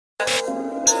Man,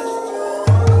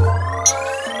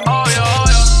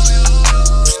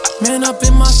 up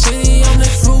in my city on the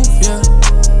roof, yeah.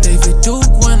 David Duke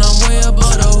when I'm way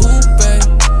above the hoop, babe.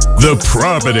 The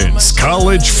Providence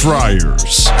College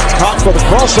Friars. Top for the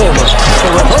crossover.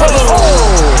 The reversal.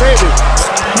 Oh, baby.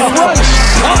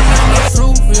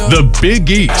 The Big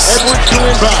East. Edwards to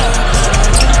inbound.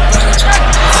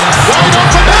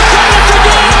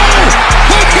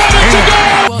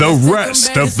 The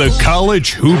rest of the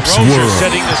college hoops Rozier world.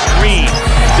 setting the screen.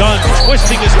 Dunn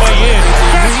twisting his way in.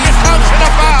 Basket counts and a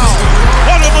foul.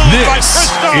 What a move by This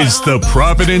Chris Dunn. is the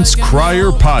Providence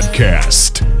Crier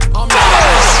Podcast.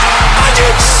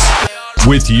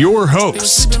 With your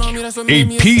host, a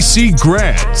PC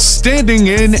grad standing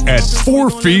in at 4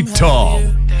 feet tall.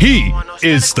 He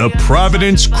is the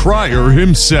Providence Crier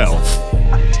himself,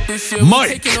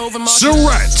 Mike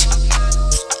Surratt.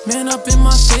 Man, up in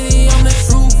my city on the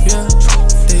roof, yeah.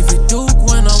 David Duke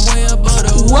when I'm way above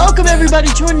the hoop. Welcome, everybody,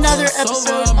 to another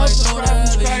episode of the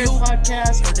Providence Crier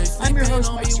Podcast. I'm your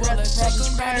host, Mike Surratt, the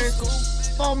Providence Crier.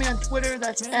 Follow me on Twitter,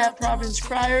 that's at Providence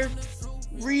Crier.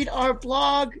 Read our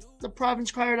blog,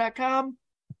 theprovincecrier.com.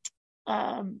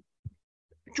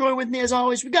 Join with me, as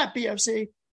always, we got BOC.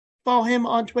 Follow him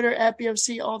on Twitter, at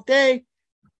BOC all day.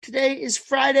 Today is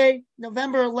Friday,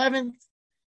 November 11th,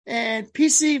 and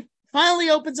PC finally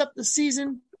opens up the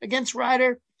season against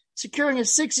Rider, securing a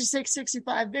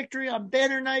 66-65 victory on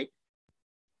banner night.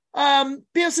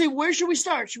 BLC, where should we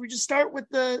start? Should we just start with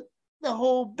the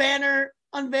whole banner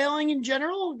unveiling in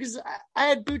general? Because I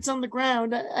had boots on the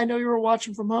ground. I know you were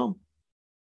watching from home.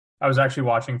 I was actually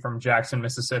watching from Jackson,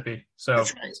 Mississippi. So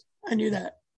That's right. I knew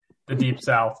that. The deep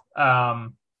south.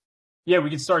 Yeah, we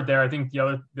could start there. I think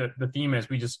the theme is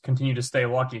we just continue to stay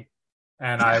lucky.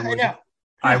 And I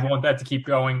want that to keep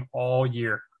going all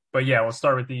year. But yeah, we'll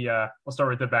start with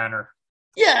the banner.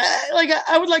 Yeah, like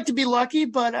I would like to be lucky,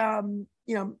 but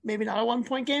maybe not a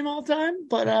 1-point game all the time.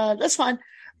 But that's fine.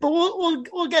 But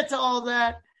we'll get to all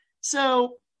that.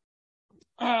 So,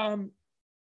 the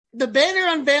banner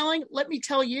unveiling, let me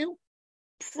tell you,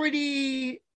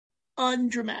 pretty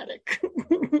undramatic.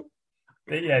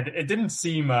 Yeah, it didn't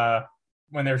seem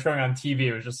when they were showing on TV,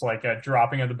 it was just like a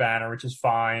dropping of the banner, which is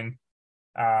fine.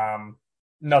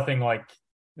 Nothing like,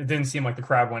 it didn't seem like the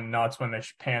crowd went nuts when they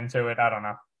panned to it. I don't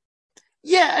know.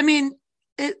 Yeah, I mean,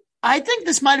 I think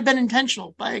this might have been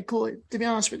intentional by Cooley, to be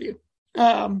honest with you.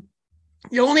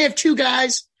 You only have three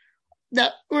guys,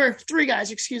 that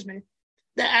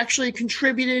actually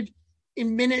contributed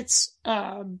in minutes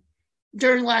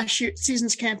during last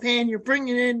season's campaign. You're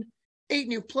bringing in 8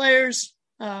 new players.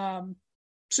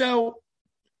 So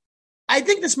I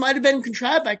think this might have been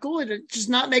contrived by Cooley to just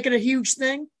not make it a huge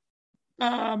thing.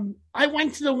 I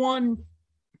went to the one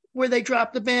where they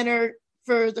dropped the banner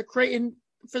for the Creighton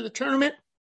for the tournament.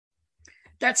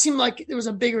 That seemed like it was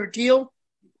a bigger deal.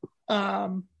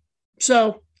 So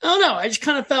I don't know. I just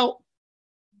kind of felt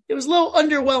it was a little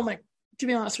underwhelming, to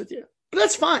be honest with you. But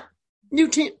that's fine. New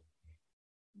team.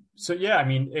 So yeah, I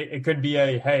mean, it could be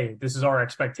hey, this is our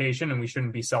expectation, and we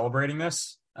shouldn't be celebrating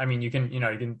this. I mean, you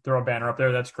can throw a banner up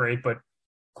there. That's great, but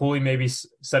Cooley maybe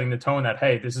setting the tone that,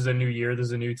 hey, this is a new year, this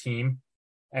is a new team,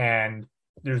 and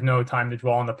there's no time to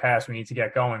dwell on the past. We need to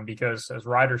get going because, as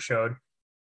Ryder showed,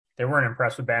 they weren't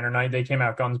impressed with banner night. They came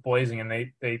out guns blazing, and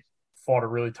they fought a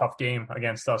really tough game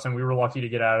against us, and we were lucky to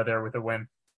get out of there with a win.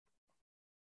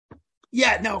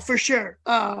 Yeah, no, for sure.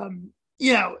 The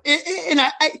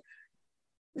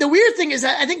weird thing is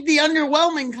that I think the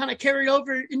underwhelming kind of carried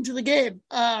over into the game.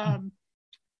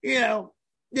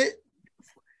 They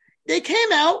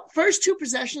came out first 2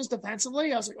 possessions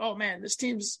defensively. I was like, oh man, this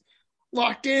team's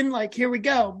locked in. Like, here we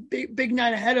go. Big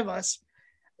night ahead of us.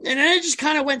 And then it just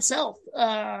kind of went south.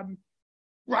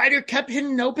 Ryder kept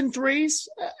hitting open threes.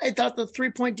 I thought the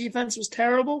 3-point defense was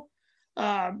terrible.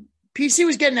 PC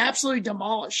was getting absolutely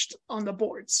demolished on the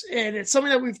boards. And it's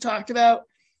something that we've talked about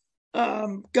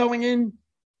going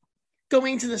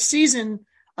into the season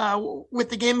with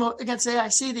the game against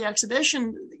AIC, the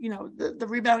exhibition. The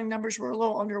rebounding numbers were a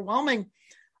little underwhelming,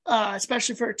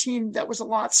 especially for a team that was a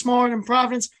lot smaller than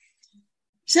Providence.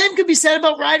 Same could be said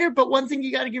about Ryder, but one thing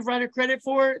you got to give Ryder credit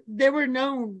for, they were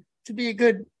known to be a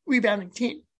good rebounding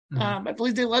team. Mm-hmm. I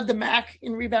believe they led the MAC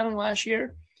in rebounding last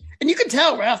year. And you can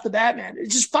tell right off the bat, man,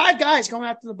 it's just 5 guys going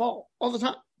after the ball all the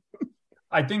time.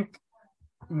 I think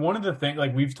one of the things,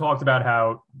 like we've talked about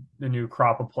how the new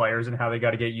crop of players and how they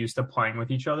got to get used to playing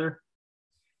with each other.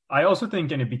 I also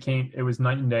think, and it was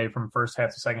night and day from first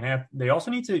half to second half, they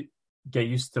also need to get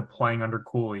used to playing under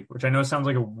Cooley, which I know sounds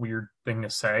like a weird thing to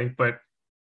say, but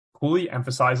Cooley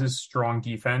emphasizes strong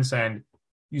defense, and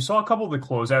you saw a couple of the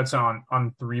closeouts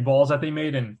on 3 balls that they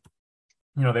made, and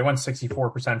they went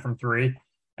 64% from three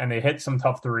and they hit some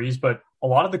tough threes, but a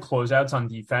lot of the closeouts on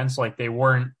defense, like it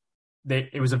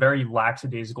was a very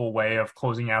lackadaisical way of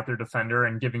closing out their defender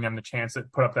and giving them the chance to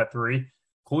put up that three.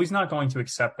 Cooley's not going to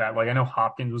accept that. Like I know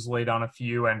Hopkins was laid on a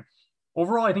few, and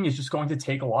overall, I think it's just going to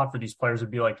take a lot for these players to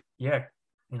be like, yeah,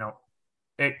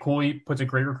 Cooley puts a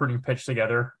great recruiting pitch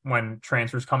together when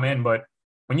transfers come in, but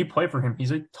when you play for him,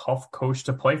 he's a tough coach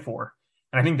to play for.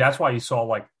 And I think that's why you saw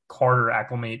like Carter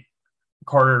acclimate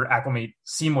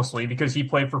seamlessly, because he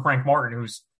played for Frank Martin, who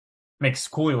makes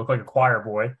Cooley look like a choir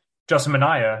boy. Justin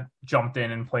Minaya jumped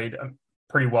in and played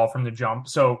pretty well from the jump.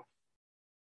 So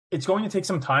it's going to take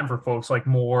some time for folks like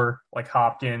Moore, like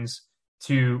Hopkins,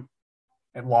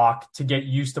 and Locke to get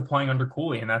used to playing under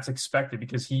Cooley, and that's expected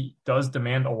because he does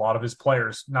demand a lot of his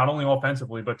players, not only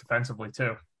offensively but defensively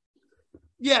too.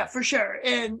 Yeah, for sure.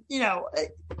 And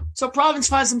so Providence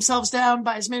finds themselves down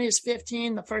by as many as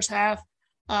 15 the first half,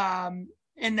 and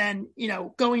then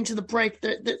going to the break,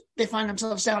 they find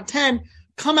themselves down 10.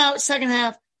 Come out second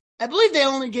half, I believe they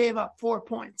only gave up 4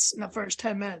 points in the first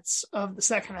 10 minutes of the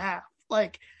second half.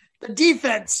 Like the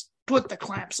defense put the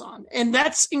clamps on, and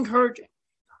that's encouraging.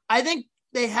 I think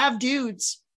they have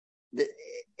dudes,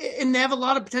 and they have a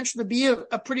lot of potential to be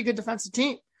a pretty good defensive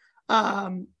team.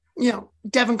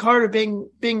 Devin Carter being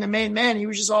the main man, he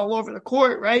was just all over the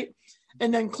court, right?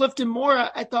 And then Clifton Moore,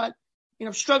 I thought,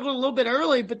 struggled a little bit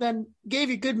early, but then gave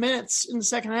you good minutes in the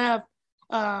second half,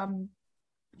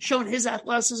 showing his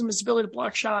athleticism, his ability to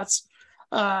block shots.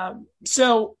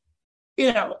 So,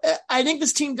 I think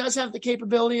this team does have the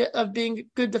capability of being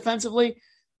good defensively.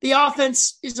 The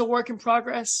offense is a work in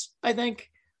progress, I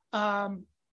think.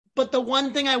 But the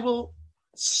one thing I will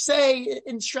say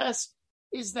and stress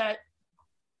is that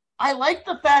I like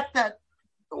the fact that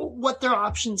what their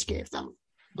options gave them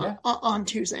on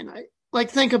Tuesday night.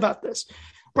 Like, think about this.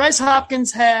 Bryce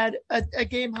Hopkins had a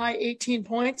game-high 18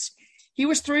 points. He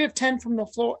was 3 of 10 from the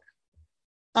floor.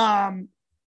 And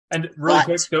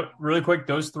really quick,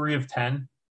 those 3 of 10,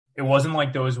 it wasn't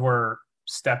like those were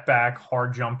step back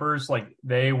hard jumpers. Like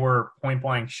they were point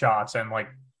blank shots, and like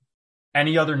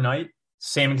any other night,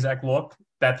 same exact look,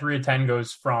 that 3 of 10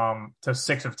 goes to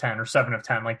 6 of 10 or 7 of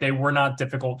 10. Like they were not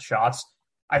difficult shots.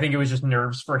 I think it was just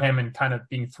nerves for him and kind of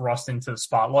being thrust into the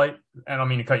spotlight. And I don't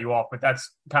mean to cut you off, but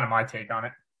that's kind of my take on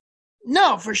it.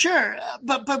 No, for sure.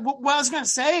 But what I was going to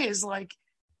say is, like,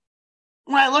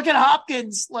 when I look at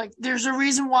Hopkins, like, there's a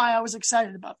reason why I was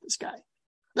excited about this guy.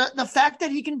 The fact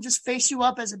that he can just face you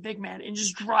up as a big man and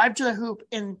just drive to the hoop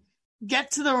and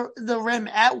get to the rim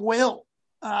at will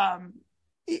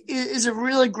is a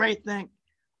really great thing.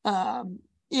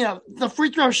 The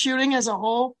free throw shooting as a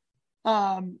whole,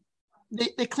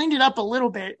 they cleaned it up a little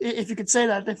bit, if you could say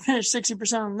that. They finished 60%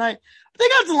 of the night. But they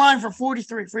got the line for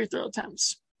 43 free throw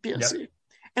attempts, BSC. Yep.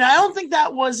 And I don't think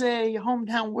that was a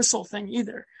hometown whistle thing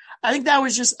either. I think that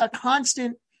was just a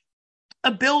constant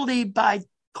ability by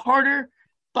Carter,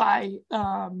 by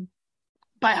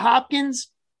Hopkins,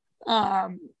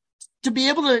 to be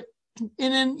able to,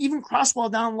 and then even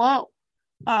crossball down low,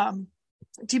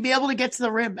 to be able to get to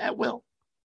the rim at will.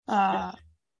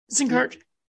 It's encouraging.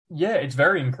 Yeah, it's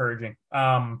very encouraging.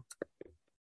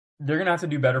 They're going to have to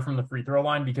do better from the free throw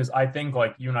line, because I think,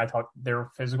 like you and I talked, they're a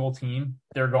physical team.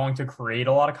 They're going to create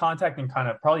a lot of contact and kind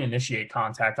of probably initiate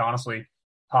contact, honestly.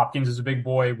 Hopkins is a big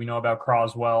boy. We know about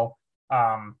Croswell.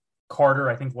 Carter,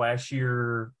 I think last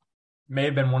year may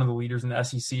have been one of the leaders in the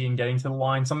SEC in getting to the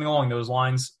line, something along those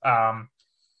lines. No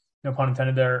pun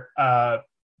intended there.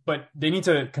 But they need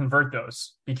to convert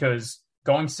those, because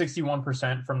going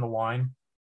 61% from the line,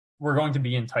 we're going to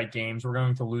be in tight games. We're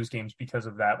going to lose games because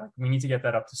of that. Like, we need to get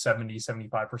that up to 70,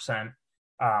 75%.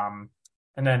 And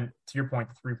then to your point,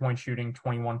 the 3-point shooting,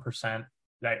 21%,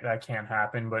 that can't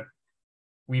happen. But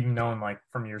we've known, like,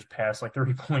 from years past, like,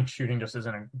 3-point shooting just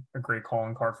isn't a great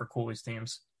calling card for Cooley's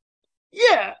teams.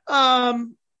 Yeah.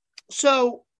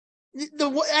 So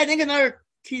I think another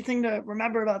key thing to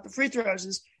remember about the free throws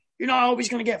is you're not always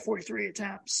going to get 43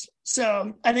 attempts.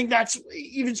 So I think that's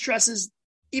even stresses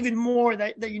even more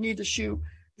that you need to shoot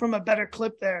from a better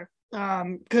clip there.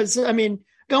 Because, I mean,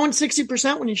 going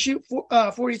 60% when you shoot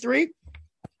 43,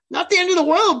 not the end of the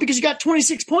world, because you got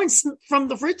 26 points from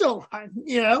the free throw line,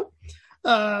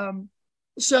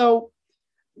 So,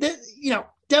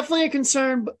 definitely a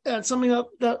concern, but something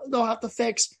that they'll have to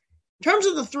fix. In terms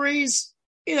of the threes,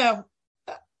 I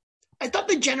thought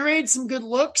they generated some good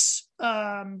looks.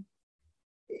 And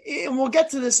we'll get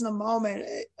to this in a moment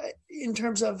in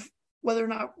terms of whether or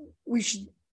not we should,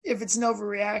 if it's an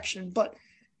overreaction. But,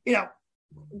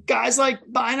 guys like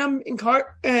Bynum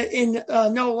and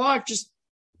Noah Locke just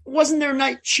wasn't their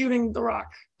night shooting the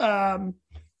rock.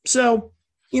 So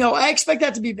I expect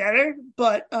that to be better,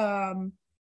 but I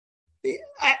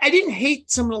didn't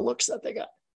hate some of the looks that they got.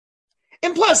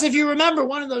 And plus, if you remember,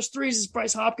 one of those threes is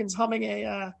Bryce Hopkins humming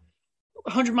a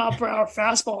 100-mile-per-hour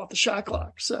fastball at the shot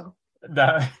clock. So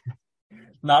that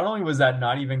not only was that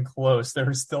not even close, there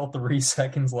was still 3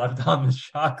 seconds left on the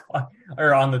shot clock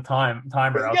or on the timer.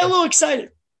 You got a little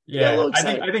excited. Yeah,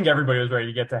 I think everybody was ready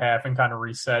to get to half and kind of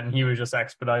reset, and he was just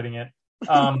expediting it.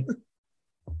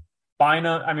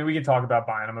 Bynum, I mean, we could talk about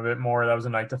Bynum a bit more. That was a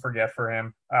night to forget for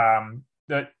him.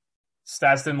 The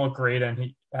stats didn't look great, and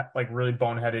he really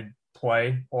boneheaded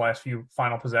play the last few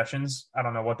final possessions. I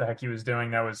don't know what the heck he was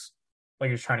doing. That was like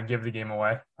he was trying to give the game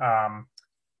away.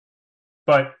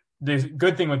 But the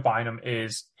good thing with Bynum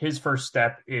is his first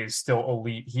step is still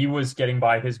elite. He was getting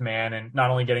by his man and not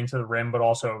only getting to the rim, but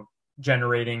also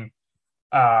generating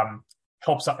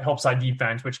help side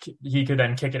defense, which he could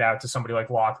then kick it out to somebody like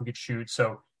Locke who could shoot.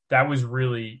 So that was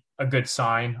really a good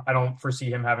sign. I don't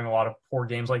foresee him having a lot of poor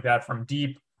games like that from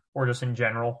deep or just in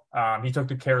general. He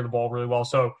took care of the ball really well.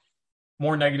 So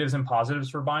more negatives than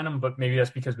positives for Bynum, but maybe that's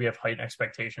because we have heightened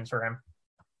expectations for him.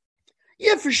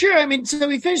 Yeah, for sure. I mean, so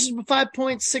he finishes with 5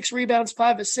 points, 6 rebounds,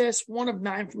 5 assists, 1 of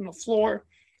 9 from the floor.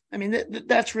 I mean,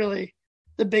 that's really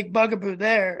the big bugaboo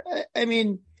there. I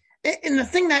mean, and the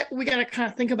thing that we got to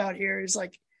kind of think about here is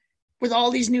like, with all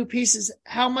these new pieces,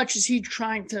 how much is he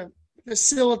trying to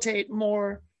facilitate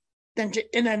more and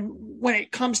then when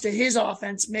it comes to his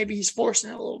offense, maybe he's forcing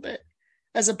it a little bit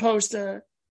as opposed to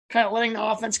kind of letting the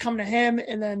offense come to him.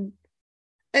 And then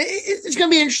it's going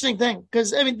to be an interesting thing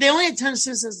because, I mean, they only had 10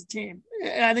 assists as a team.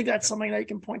 And I think that's something that you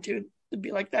can point to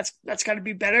be like, that's got to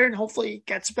be better. And hopefully it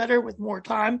gets better with more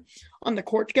time on the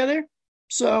court together.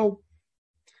 So,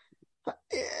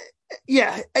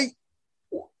 yeah,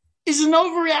 is it an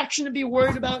overreaction to be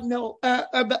worried about Bynum?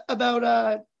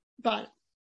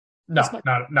 No,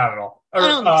 not at all.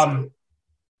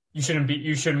 You shouldn't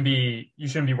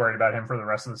be worried about him for the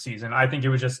rest of the season. I think it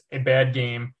was just a bad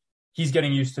game. He's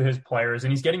getting used to his players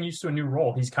and he's getting used to a new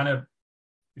role. He's kind of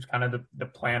the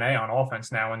plan A on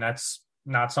offense now, and that's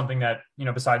not something that,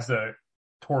 besides the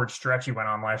torrid stretch he went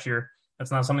on last year,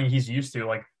 that's not something he's used to.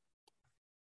 Like,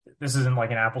 this isn't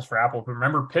like an apples for apples. But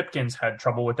remember, Pipkins had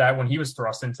trouble with that when he was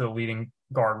thrust into the leading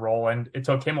guard role, and it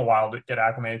took him a while to get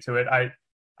acclimated to it.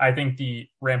 I think the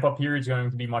ramp up period is going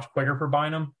to be much quicker for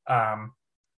Bynum.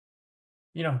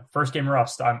 First game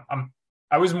rust.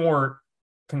 I was more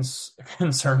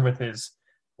concerned with his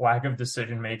lack of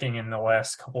decision making in the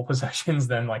last couple possessions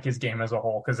than like his game as a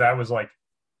whole, because that was like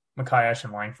Makayesh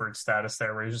and Langford status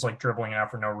there, where he's just like dribbling out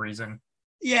for no reason.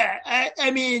 Yeah, I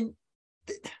mean,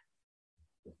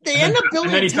 they end up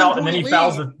building. And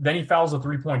then he fouls the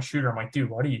 3-point shooter. I'm like, dude,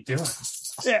 what are you doing?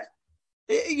 Yeah.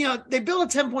 They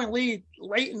build a 10-point lead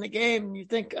late in the game, and you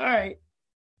think, all right,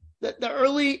 the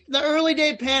early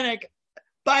day panic.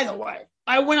 By the way,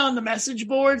 I went on the message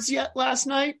boards last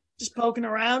night, just poking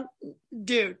around.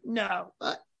 Dude, no,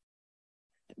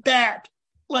 bad.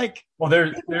 Like, well,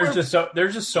 there's just so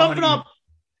many.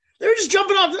 They were just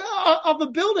jumping off the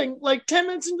building like 10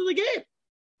 minutes into the game.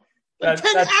 Like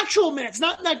 10 actual minutes,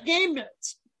 not game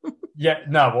minutes. Yeah,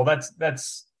 no, well,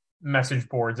 that's message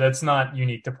boards. That's not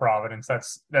unique to Providence.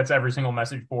 That's every single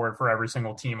message board for every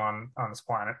single team on this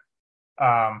planet.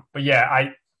 But yeah,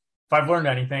 if I've learned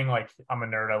anything, like, I'm a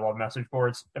nerd, I love message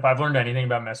boards. If I've learned anything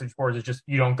about message boards, it's just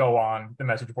you don't go on the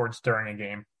message boards during a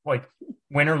game. Like,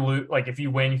 win or lose, like if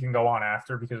you win, you can go on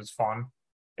after because it's fun.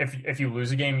 If you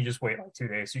lose a game, you just wait like 2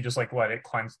 days. You just like let it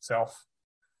cleanse itself.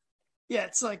 Yeah,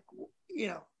 it's like,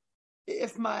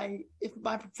 if my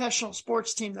professional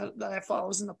sports team that I follow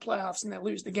is in the playoffs and they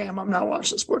lose the game, I'm not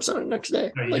watching the Sports Center the next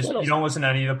day. No, you don't listen to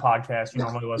any of the podcasts you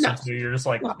normally listen to. You're just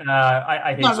like,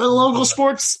 I hate the local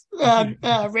sports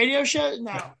radio show.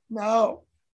 No,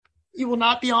 you will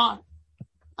not be on.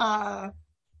 But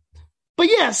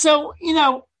yeah, so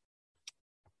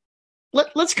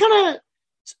let's kind of.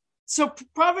 So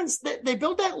Providence, they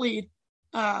built that lead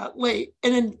late,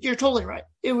 and then you're totally right.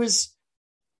 It was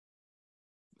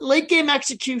late game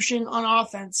execution on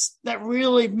offense that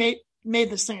really made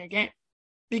this thing a game,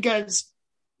 because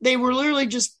they were literally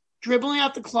just dribbling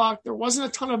out the clock. There wasn't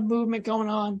a ton of movement going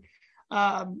on.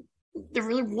 There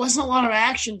really wasn't a lot of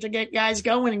action to get guys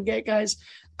going and get guys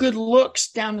good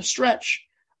looks down the stretch.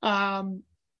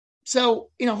 So,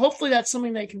 hopefully that's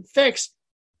something they can fix.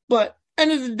 But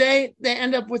end of the day, they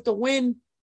end up with the win.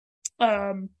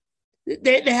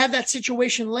 They have that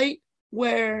situation late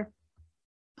where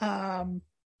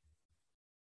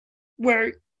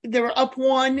they were up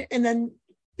 1 and then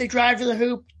they drive to the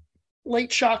hoop,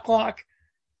 late shot clock,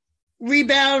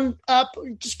 rebound up,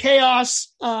 just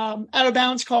chaos, out of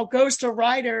bounds call, goes to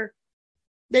Ryder,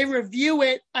 They review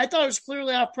it. I thought it was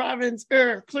clearly off Providence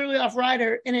or clearly off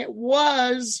Ryder, and it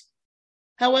was.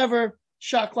 However,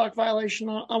 shot clock violation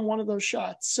on one of those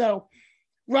shots. So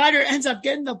Ryder ends up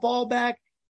getting the ball back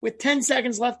with 10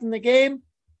 seconds left in the game.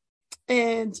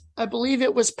 And I believe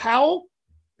it was Powell,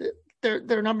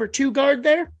 their number 2 guard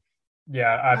there.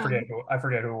 Yeah, I forget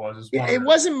who it was. It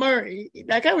wasn't Murray.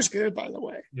 That guy was good, by the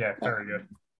way. Yeah, very good.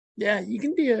 Yeah, you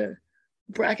can be a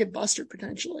bracket buster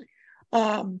potentially.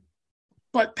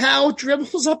 But Powell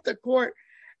dribbles up the court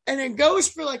and then goes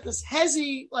for like this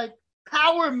hezzy like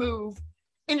power move.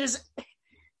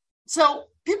 So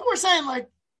people were saying like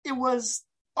it was,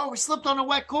 we slipped on a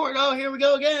wet court. Oh, here we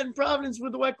go again. Providence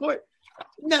with the wet court.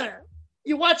 No.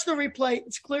 You watch the replay.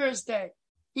 It's clear as day.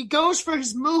 He goes for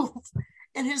his move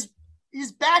and his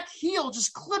back heel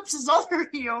just clips his other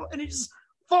heel and he just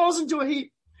falls into a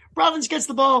heap. Providence gets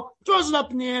the ball, throws it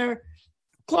up in the air.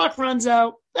 Clock runs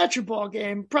out. That's your ball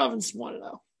game. Providence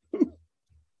 1-0.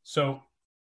 So,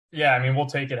 yeah, I mean, we'll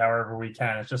take it however we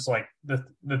can. It's just like the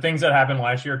things that happened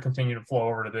last year continue to flow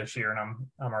over to this year, and I'm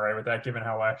all right with that given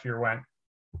how last year went.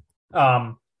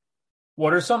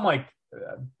 What are some like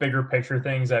bigger picture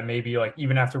things that maybe like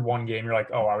even after one game you're like,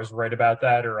 oh, I was right about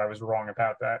that or I was wrong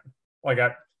about that? Like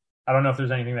I don't know if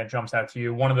there's anything that jumps out to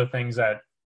you. One of the things that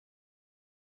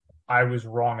I was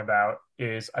wrong about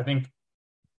is I think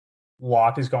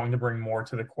Locke is going to bring more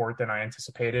to the court than I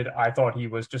anticipated. I thought he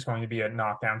was just going to be a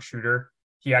knockdown shooter.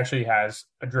 He actually has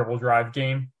a dribble drive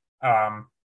game,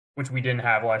 which we didn't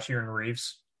have last year in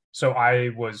Reeves. So I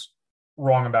was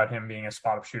wrong about him being a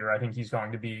spot-up shooter. I think he's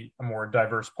going to be a more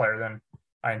diverse player than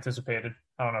I anticipated.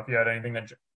 I don't know if you had anything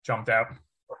that jumped out.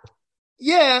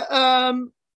 Yeah,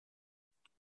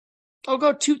 I'll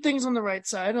go 2 things on the right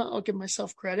side. I'll give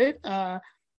myself credit.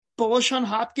 Bullish on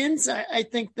Hopkins. I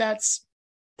think that's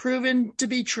proven to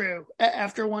be true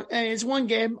after one. It's one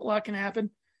game, a lot can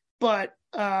happen, but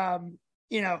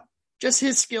just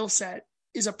his skill set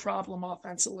is a problem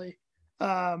offensively.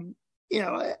 I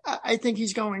think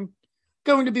he's going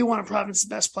to be one of Providence's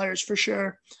best players for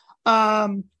sure.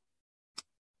 And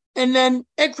then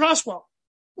Ed Crosswell,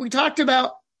 we talked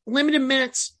about limited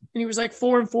minutes, and he was like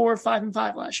 4-4,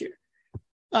 5-5 last year.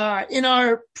 In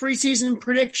our preseason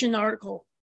prediction article,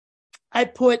 I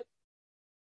put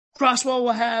Crosswell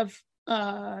will have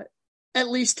at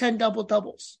least 10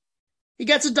 double-doubles. He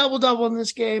gets a double-double in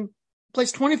this game,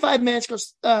 plays 25 minutes,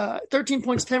 goes 13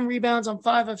 points, 10 rebounds on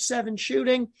 5 of 7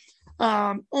 shooting.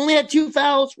 Only had 2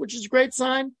 fouls, which is a great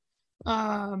sign.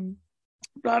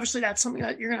 But obviously that's something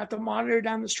that you're going to have to monitor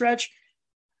down the stretch.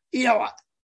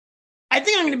 I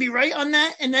think I'm going to be right on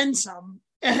that and then some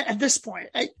at this point.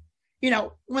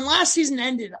 When last season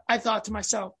ended, I thought to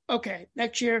myself, okay,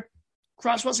 next year,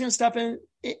 Crosswell's going to step in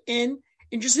and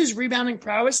just his rebounding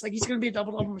prowess, like he's going to be a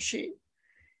double-double machine.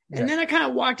 And then I kind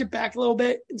of walked it back a little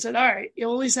bit and said, all right,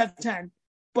 you'll at least have 10.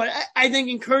 But I think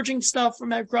encouraging stuff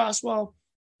from Ed Crosswell,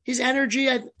 his energy,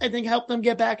 I think helped them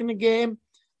get back in the game.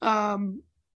 I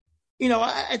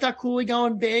thought Cooley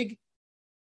going big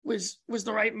was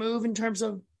the right move in terms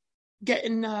of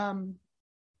getting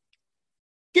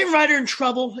Ryder in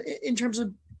trouble in terms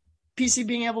of PC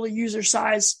being able to use their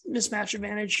size mismatch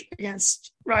advantage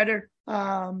against Ryder.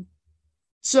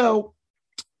 So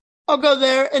I'll go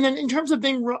there. And then in terms of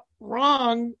being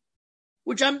wrong,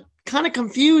 which I'm kind of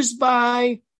confused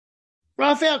by,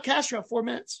 Rafael Castro, 4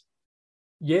 minutes.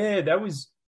 Yeah,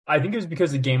 I think it was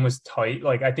because the game was tight.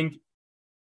 Like, I think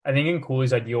in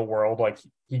Cooley's ideal world, like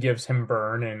he gives him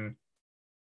burn and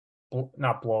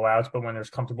not blowouts, but when there's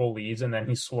comfortable leads, and then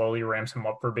he slowly ramps him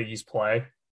up for Big East play.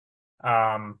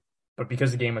 But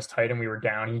because the game was tight and we were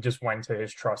down, he just went to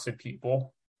his trusted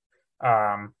people.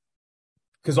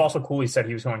 Because also Cooley said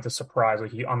he was going to surprise,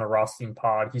 like on the Rothstein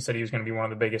pod, he said he was going to be one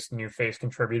of the biggest new face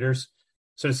contributors.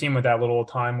 So to see him with that little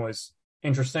time was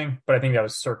interesting, but I think that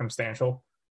was circumstantial.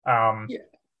 The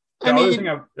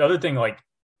other thing, like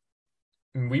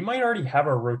we might already have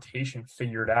our rotation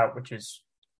figured out, which is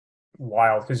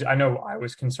wild because I know I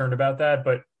was concerned about that,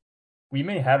 but we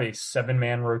may have a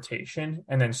 7-man rotation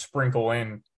and then sprinkle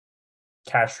in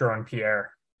Castro and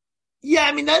Pierre. Yeah,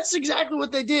 I mean, that's exactly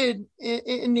what they did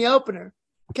in the opener.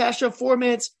 Castro, 4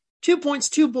 minutes, 2 points,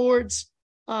 2 boards,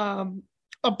 a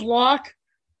block,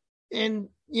 and,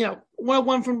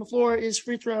 1-1 from the floor is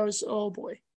free throws. Oh,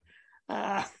 boy.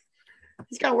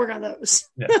 He's got to work on those.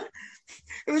 Yeah.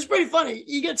 It was pretty funny.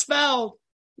 He gets fouled,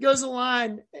 goes to the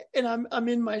line, and I'm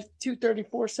in my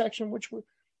 234 section, which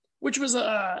was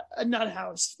a nut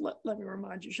house. Let me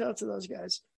remind you. Shout out to those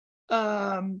guys.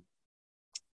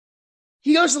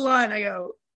 He goes to the line. I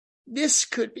go, this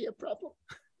could be a problem.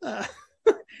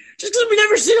 Just because we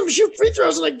never seen him shoot free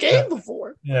throws in a game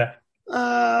before. Yeah.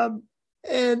 And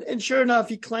sure enough,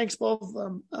 he clanks both of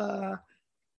them.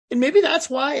 And maybe that's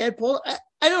why Ed pulled.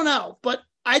 I don't know, but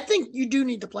I think you do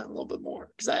need to play him a little bit more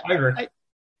because I agree.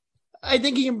 I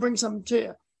think he can bring something to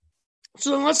you.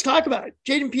 So then let's talk about it.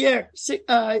 Jaden Pierre,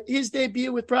 his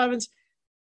debut with Providence,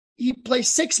 he plays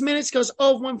 6 minutes, goes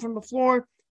 0-1 from the floor,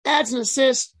 adds an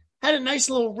assist, had a nice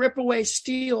little rip away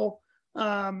steal.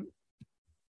 But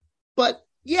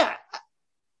yeah,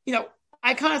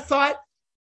 I kind of thought,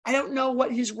 I don't know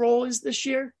what his role is this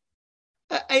year.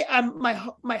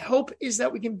 My hope is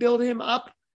that we can build him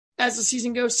up as the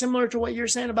season goes, similar to what you're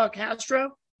saying about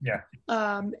Castro. Yeah.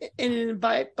 And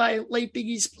by late Big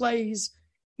East play,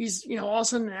 he's all of a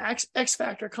sudden an X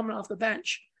factor coming off the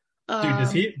bench.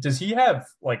 Dude, does he have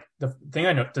like the thing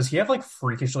I know? Does he have like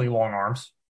freakishly long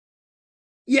arms?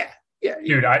 Yeah.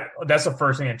 Dude, that's the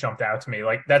first thing that jumped out to me.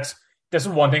 Like that's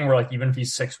one thing where like even if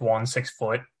he's 6'1", 6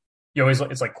 foot, you always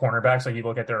it's like cornerbacks. Like you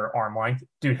look at their arm length,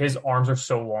 dude. His arms are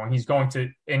so long. He's going to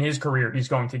in his career, he's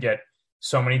going to get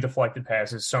so many deflected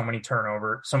passes, so many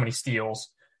turnover, so many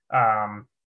steals.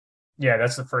 Yeah,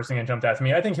 that's the first thing that jumped out to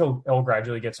me. I think he'll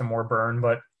gradually get some more burn,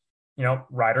 but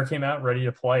Ryder came out ready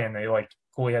to play, and they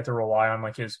Cooley had to rely on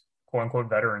his quote unquote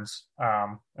veterans.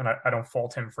 And I don't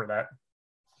fault him for that.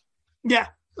 Yeah.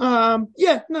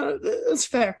 No, that's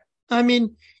fair. I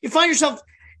mean, you find yourself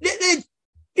the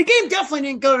game definitely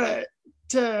didn't go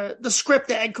to the script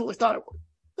that Ed Cooley thought it would.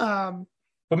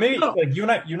 But maybe you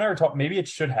and I were talking. Maybe it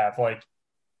should have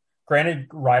Granted,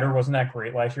 Ryder wasn't that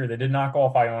great last year. They did knock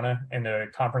off Iona in the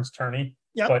conference tourney,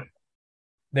 but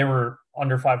they were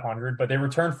under 500. But they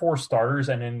returned 4 starters,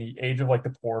 and in the age of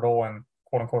the portal and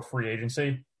quote unquote free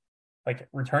agency,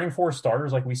 returning 4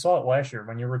 starters, we saw it last year.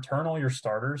 When you return all your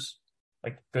starters,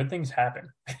 good things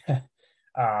happen.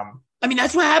 I mean,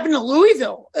 that's what happened to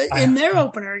Louisville in their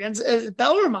opener against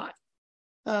Bellarmine.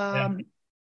 I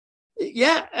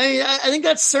think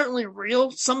that's certainly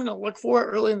real. Something to look for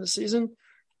early in the season.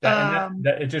 That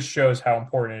it just shows how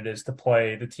important it is to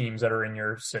play the teams that are in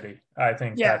your city. I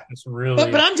think that's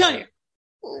really. But I'm telling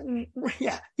you,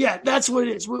 that's what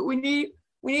it is. We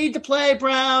need to play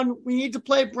Brown. We need to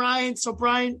play Bryant, so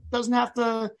Bryant doesn't have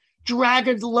to drag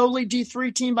a lowly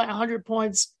D3 team by 100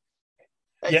 points.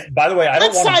 Yeah. By the way,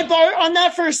 let's sidebar on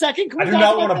that for a second. I do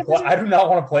not want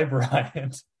to play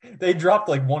Bryant. They dropped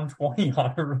 120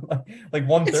 on her,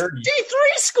 130. It's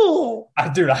D3 school,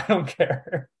 dude. I don't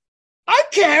care. I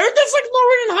care. That's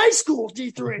lower than high school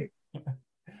D3. I'm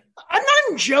not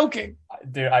even joking,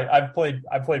 dude. I've played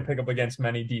pickup against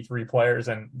many D3 players,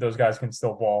 and those guys can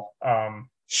still ball.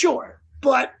 Sure,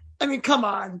 but I mean, come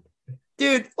on,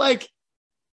 dude.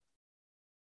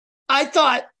 I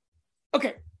thought,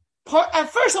 okay. At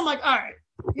first, I'm all right.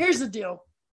 Here's the deal: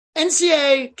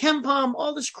 NCAA, KenPom,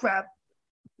 all this crap.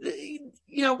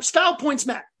 Style points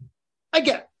matter. I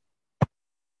get it.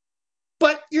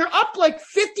 But you're up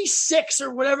 56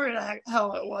 or whatever the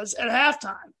hell it was at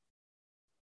halftime.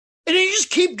 And then you just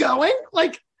keep going?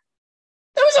 That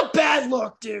was a bad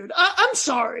look, dude. I'm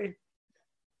sorry.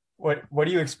 What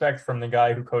do you expect from the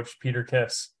guy who coached Peter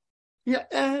Kiss? Yeah,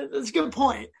 that's a good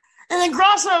point. And then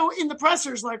Grasso in the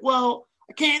presser's well,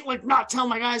 I can't not tell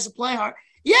my guys to play hard.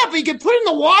 Yeah, but you can put in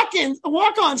the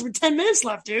walk-ons with 10 minutes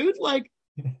left, dude. What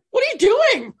are you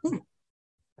doing?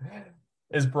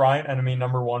 Is Bryant enemy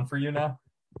number 1 for you now?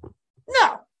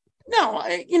 No.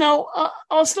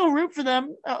 I'll still root for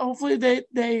them. Hopefully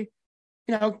they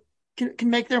can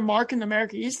make their mark in the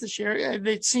America East this year.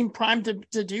 They seem primed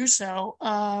to do so.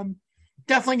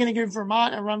 Definitely going to give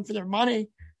Vermont a run for their money.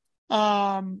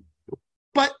 But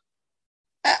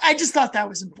I just thought that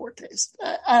was in poor taste.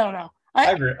 I don't know.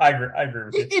 I agree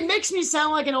with you. It makes me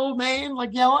sound like an old man,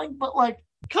 yelling, but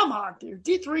come on, dude.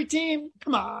 D3 team,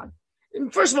 come on.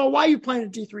 And first of all, why are you playing a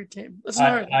D3 team? That's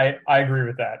another thing. I agree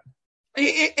with that.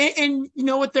 And you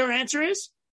know what their answer is?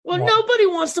 Well, nobody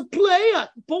wants to play it.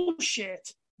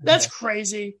 Bullshit. That's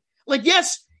crazy.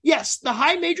 Yes, the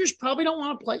high majors probably don't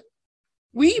want to play.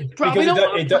 We probably don't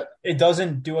want to play. It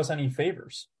doesn't do us any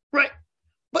favors. Right.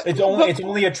 But it's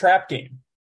only a trap game.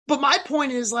 But my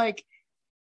point is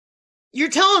you're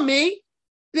telling me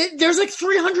that there's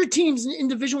 300 teams in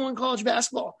Division I college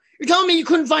basketball. You're telling me you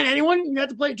couldn't find anyone? You had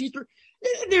to play D3.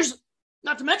 There's,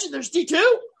 not to mention, there's D2.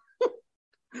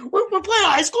 We're playing a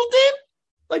high school team?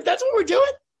 That's what we're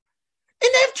doing?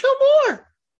 And they have 2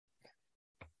 more.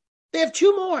 They have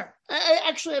 2 more.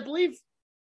 I believe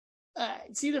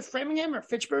it's either Framingham or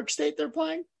Fitchburg State they're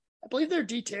playing. I believe they're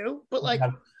D2. But,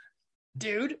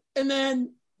 dude. And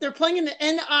then they're playing in the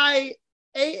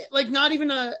NIA, not even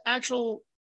an actual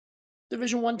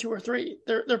Division 1, 2, or 3.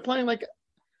 They're playing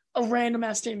a random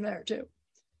ass team there too.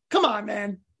 Come on,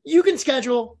 man. You can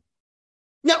schedule.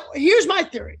 Now, here's my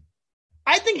theory.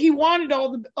 I think he wanted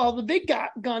all the big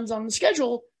guns on the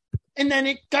schedule, and then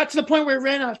it got to the point where it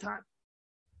ran out of time.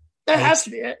 That has to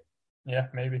be it. Yeah,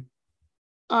 maybe.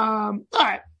 All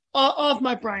right. Off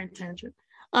my Brian tangent.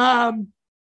 All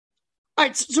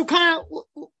right. So kind of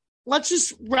let's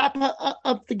just wrap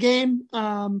up the game.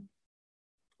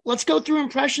 Let's go through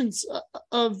impressions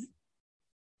of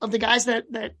the guys that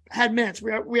had minutes.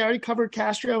 We already covered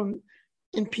Castro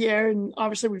and Pierre, and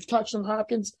obviously we've touched on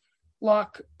Hopkins,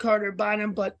 Locke, Carter,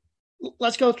 Bynum, but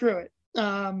let's go through it.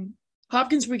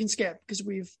 Hopkins we can skip because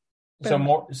we've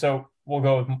so we'll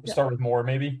go start with Moore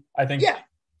maybe. I think yeah.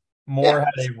 Moore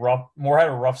had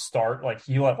a rough start. Like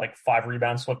he let like 5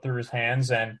 rebounds slip through his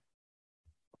hands, and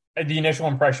the initial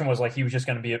impression was like he was just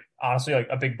going to be honestly like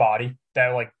a big body that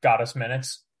like got us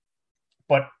minutes.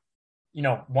 But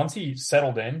once he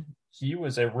settled in, he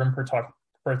was a rim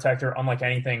protector unlike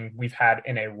anything we've had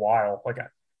in a while. Like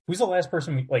who's the last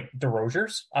person like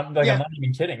DeRozier's? I'm not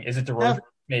even kidding. Is it DeRozier? Yeah.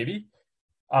 Maybe.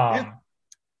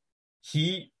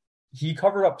 He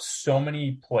covered up so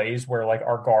many plays where like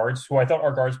our guards, who I thought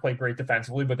our guards played great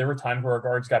defensively, but there were times where our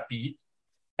guards got beat.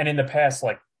 And in the past,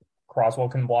 like Croswell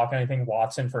couldn't block anything.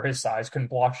 Watson, for his size, couldn't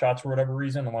block shots for whatever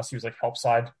reason, unless he was like help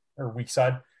side or weak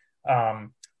side.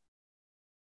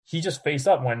 He just faced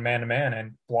up, went man to man,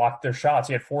 and blocked their shots.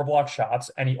 He had 4 blocked shots,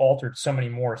 and he altered so many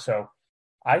more. So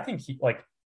I think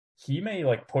he may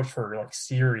like push for like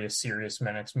serious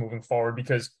minutes moving forward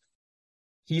because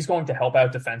he's going to help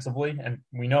out defensively, and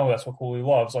we know that's what Cooley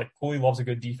loves. Like Cooley loves a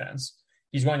good defense.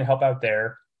 He's going to help out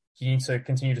there. He needs to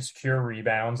continue to secure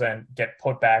rebounds and get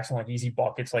putbacks and like easy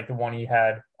buckets, like the one he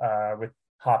had with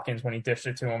Hopkins when he dished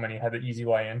it to him and he had the easy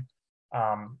lay-in.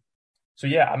 So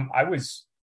yeah, I was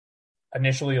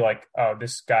initially like, oh,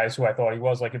 this guy's who I thought he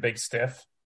was, like a big stiff,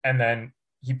 and then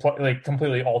he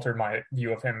completely altered my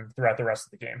view of him throughout the rest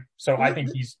of the game. So I think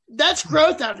that's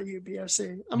growth out of you,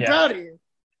 BFC. I'm proud of you.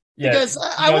 Yeah, because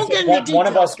I won't get into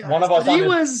details.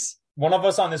 One of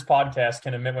us on this podcast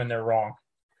can admit when they're wrong.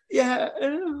 Yeah.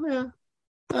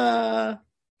 But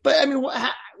I mean,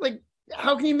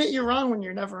 how can you admit you're wrong when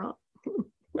you're never wrong?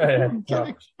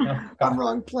 No. I'm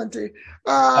wrong plenty.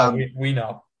 We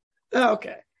know.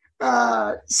 Okay.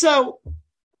 So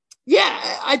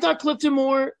yeah, I thought Clifton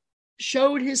Moore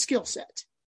showed his skill set.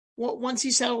 Once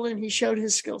he settled in, he showed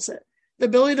his skill set. The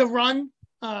ability to run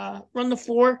the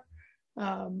floor,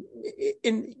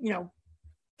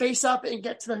 face up and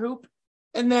get to the hoop,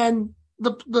 and then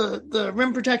the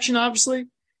rim protection, obviously,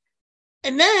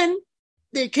 and then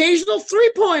the occasional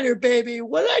 3-pointer, baby.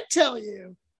 What did I tell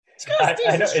you? It's got a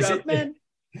decent stroke, man.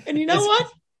 And you know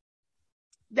what?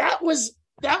 That was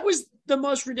the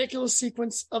most ridiculous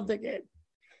sequence of the game.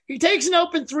 He takes an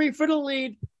open 3 for the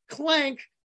lead, clank,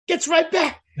 gets right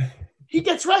back. He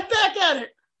gets right back at it.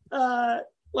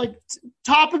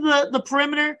 Top of the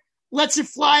perimeter, lets it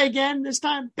fly again. This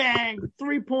time, bang,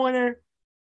 3-pointer.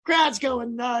 Crowd's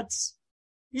going nuts.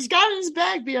 He's got it in his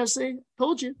bag, BOC.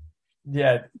 Told you.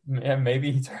 Yeah,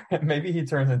 maybe he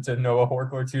turns into Noah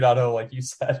Horkler 2.0, like you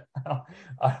said.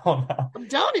 I don't know. I'm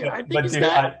telling you, I think he's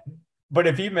got it. But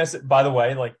if he missed it, by the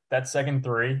way, like that second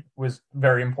 3 was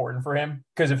very important for him,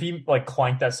 because if he like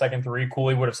clanked that second 3,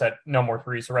 Cooley would have said no more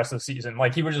 3s the rest of the season.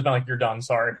 Like he would have just been like, "You're done,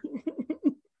 sorry."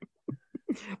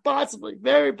 Possibly,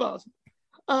 very possible.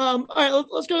 All right,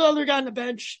 let's go to the other guy on the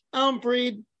bench,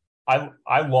 Breed. I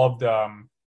loved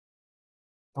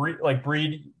Breed. Like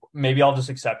Breed, maybe I'll just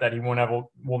accept that he will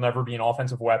never be an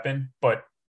offensive weapon, but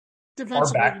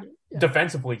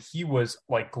defensively, he was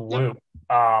like glue.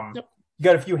 Yep. He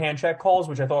got a few hand check calls,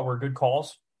 which I thought were good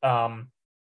calls.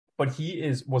 But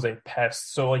he was a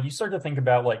pest. So like you start to think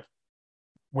about like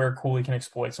where Cooley can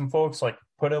exploit some folks, like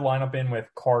put a lineup in with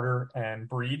Carter and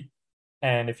Breed.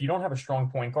 And if you don't have a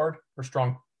strong point guard or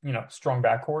strong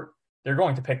backcourt, they're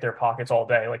going to pick their pockets all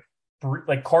day.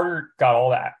 Like Carter got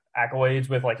all that accolades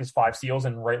with like his 5 steals,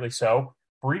 and rightly so.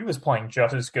 Breed was playing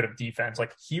just as good of defense.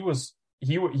 Like he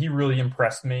really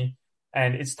impressed me.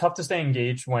 And it's tough to stay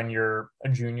engaged when you're a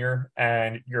junior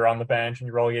and you're on the bench and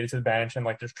you're relegated to the bench, and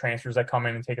like there's transfers that come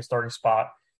in and take a starting spot.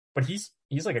 But he's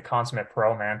like a consummate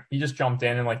pro, man. He just jumped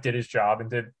in and like did his job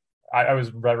and I was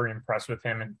very impressed with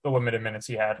him and the limited minutes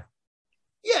he had.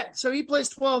 Yeah, so he plays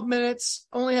 12 minutes,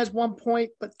 only has 1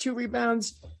 point, but 2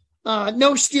 rebounds,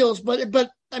 no steals.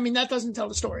 But I mean, that doesn't tell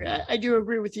the story. I do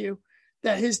agree with you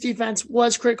that his defense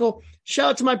was critical. Shout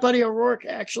out to my buddy O'Rourke,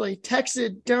 actually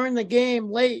texted during the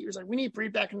game late. He was like, we need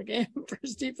Breed back in the game for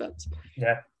his defense.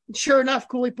 Yeah. And sure enough,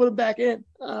 Cooley put him back in.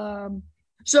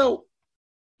 So,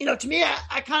 to me,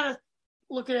 I kind of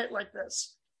look at it like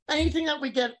this. Anything that we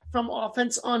get from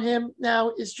offense on him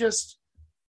now is just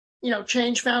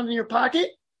change found in your pocket.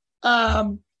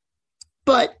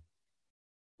 But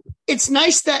it's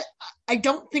nice that I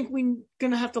don't think we're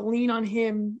going to have to lean on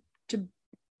him to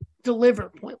deliver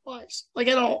point-wise, like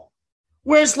at all.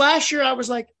 Whereas last year I was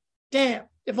like, damn,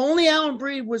 if only Allen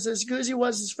Breed was as good as he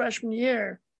was his freshman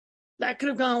year, that could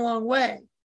have gone a long way.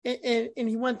 And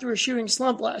he went through a shooting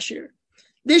slump last year.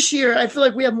 This year, I feel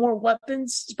like we have more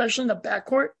weapons, especially in the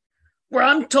backcourt, where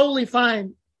I'm totally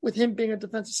fine with him being a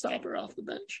defensive stopper off the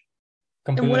bench.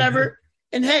 Completely and whatever. agree.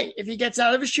 And hey, if he gets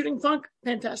out of his shooting funk,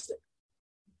 fantastic.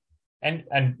 And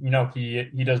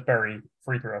he does bury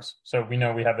free throws, so we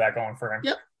know we have that going for him.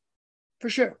 Yep, for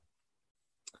sure.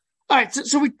 All right,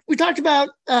 so we talked about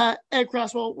Ed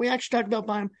Crosswell. We actually talked about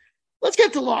Bynum. Let's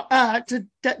get to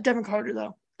Devin Carter,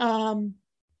 though.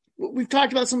 We've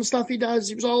talked about some of the stuff he does.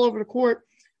 He was all over the court.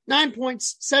 9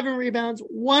 points, 7 rebounds,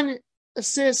 1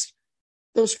 assist,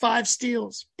 those 5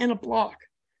 steals, and a block.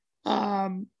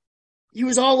 He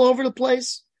was all over the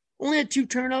place. Only had 2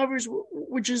 turnovers,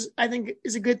 which I think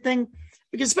is a good thing,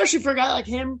 because especially for a guy like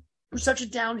him, who's such a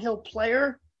downhill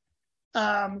player,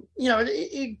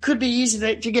 it could be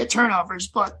easy to get turnovers,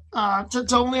 but to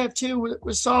only have 2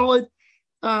 was solid.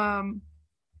 I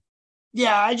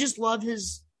just love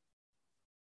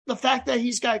the fact that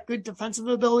he's got good defensive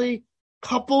ability,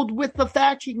 coupled with the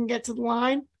fact he can get to the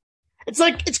line. It's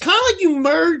kind of like you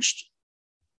merged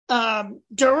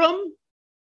Durham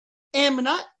and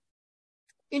Minot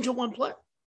into one player.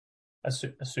 A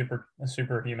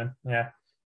superhuman. Yeah.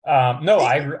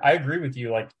 I agree with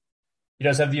you. Like, he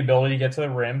does have the ability to get to the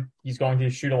rim. He's going to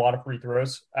shoot a lot of free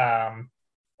throws. And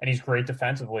he's great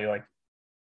defensively. Like,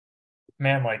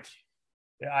 man,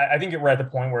 I think we're at the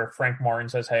point where Frank Martin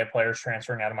says, hey, a player's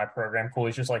transferring out of my program.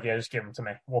 Cooley's just like, yeah, just give him to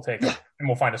me. We'll take him, and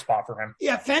we'll find a spot for him.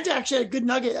 Yeah, Fanta actually had a good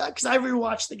nugget, because I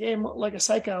rewatched the game like a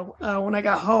psycho when I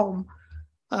got home.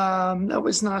 That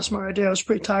was not a smart idea. I was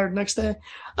pretty tired the next day.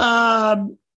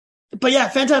 But yeah,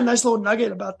 Fanta had a nice little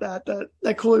nugget about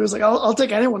that Cooley was like, I'll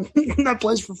take anyone that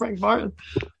plays for Frank Martin.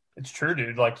 It's true,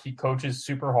 dude. Like, he coaches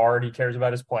super hard. He cares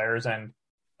about his players, and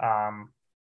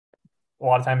a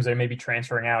lot of times they may be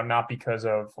transferring out not because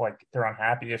of they're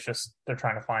unhappy. It's just they're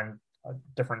trying to find a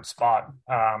different spot.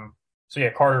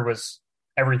 Carter was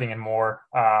everything and more.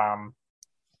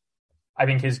 I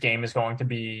think his game is going to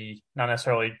be not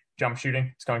necessarily jump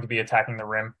shooting. It's going to be attacking the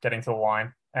rim, getting to the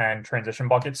line, and transition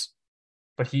buckets.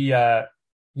 But he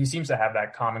seems to have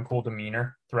that calm and cool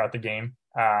demeanor throughout the game.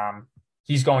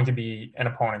 He's going to be an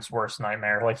opponent's worst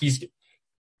nightmare. I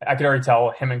could already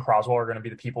tell him and Croswell are going to be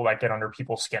the people that get under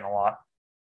people's skin a lot.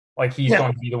 He's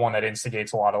going to be the one that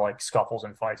instigates a lot of scuffles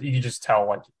and fights. You can just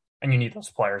tell, and you need those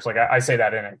players. I say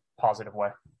that in a positive way.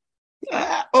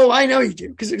 I know you do,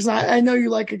 because I know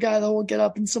you like a guy that will get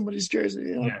up in somebody's jersey.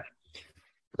 You know?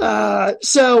 Yeah.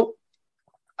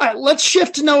 All right, let's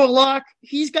shift to Noah Locke.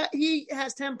 He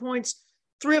has 10 points,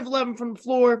 3 of 11 from the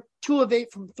floor, 2 of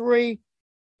 8 from 3,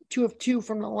 2 of 2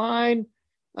 from the line.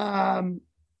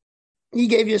 He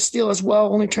gave you a steal as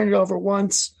well, only turned it over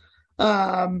once.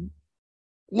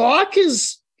 Locke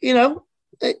is,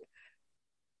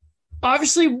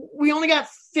 obviously we only got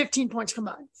 15 points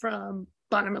combined from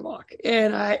Bynum and Locke.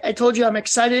 And I told you I'm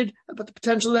excited about the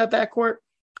potential of that backcourt.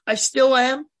 I still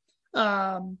am.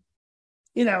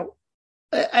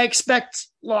 I expect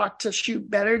Locke to shoot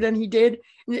better than he did.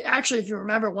 And actually, if you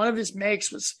remember, one of his makes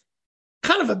was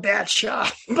kind of a bad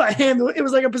shot by him. It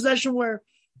was like a possession where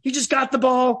he just got the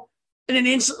ball and an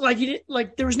instant,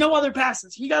 there was no other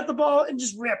passes. He got the ball and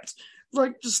just ripped,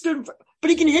 just stood in front. But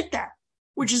he can hit that,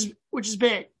 which is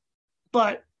big.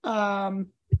 But yeah,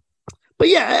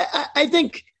 I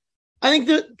think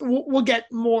that we'll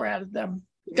get more out of them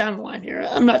down the line here.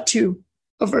 I'm not too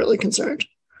overtly concerned.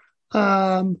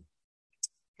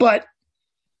 But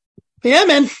yeah,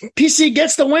 man, PC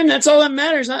gets the win. That's all that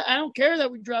matters. I don't care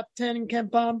that we dropped 10 in Ken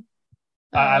Palm.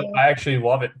 I actually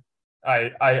love it.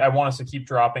 I want us to keep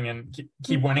dropping and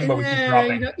keep winning, but we keep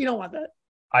dropping. You don't want that.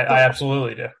 I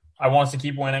absolutely do. I want us to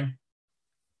keep winning.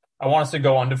 I want us to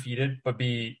go undefeated, but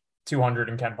be 200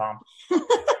 in Ken Palm.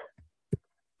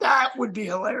 That would be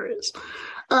hilarious.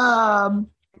 But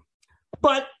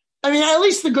at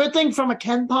least the good thing from a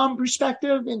Ken Palm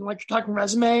perspective, and you're talking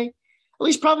resume, at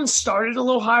least Providence started a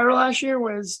little higher last year,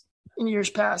 whereas in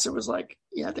years past it was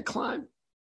you had to climb.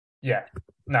 Yeah,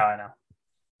 no, I know.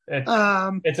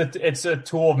 It's a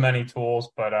tool of many tools,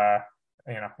 but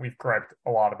we've griped a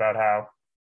lot about how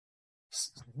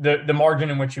the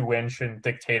margin in which you win shouldn't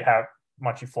dictate how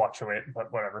much you fluctuate,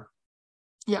 but whatever.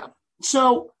 Yeah.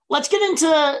 So let's get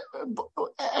into,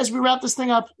 as we wrap this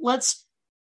thing up, let's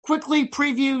quickly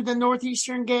preview the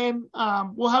Northeastern game.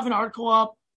 We'll have an article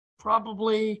up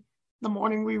probably the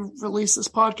morning we release this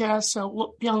podcast,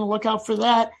 so be on the lookout for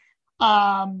that.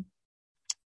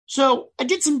 So I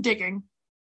did some digging.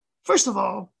 First of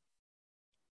all,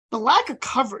 the lack of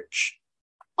coverage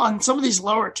on some of these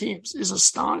lower teams is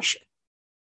astonishing.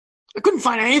 I couldn't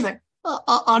find anything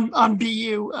on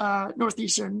BU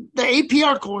Northeastern. The AP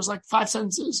article was like 5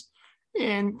 sentences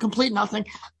and complete nothing.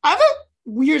 I have a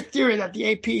weird theory that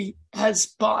the AP has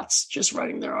bots just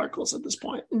writing their articles at this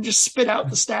point and just spit out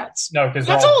the stats. No, because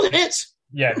that's all it is.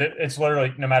 Yeah, it's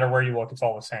literally, no matter where you look, it's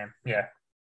all the same. Yeah.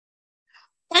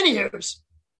 Anywho,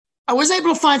 I was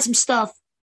able to find some stuff.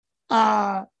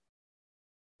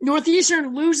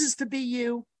 Northeastern loses to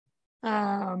BU.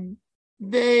 Let's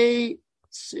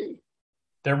see.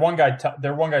 Their one guy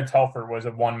Telfer was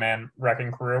a one-man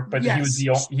wrecking crew, but yes.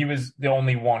 he was the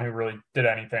only one who really did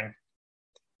anything.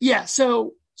 Yeah,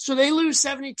 so they lose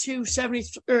 63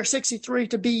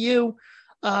 to BU.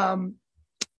 And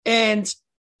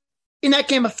in that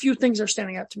game, a few things are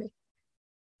standing out to me.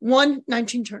 1,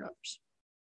 19 turnovers.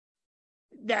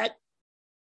 That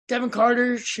Devin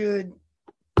Carter should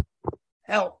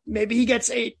help. Maybe he gets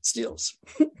 8 steals.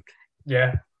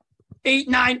 Yeah. 8,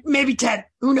 9, maybe 10.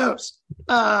 Who knows?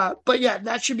 But yeah,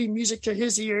 that should be music to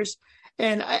his ears.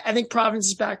 And I think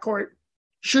Providence's backcourt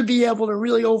should be able to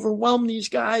really overwhelm these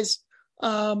guys.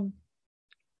 One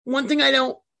thing I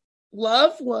don't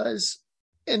love was,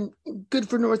 and good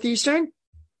for Northeastern,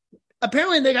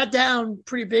 apparently they got down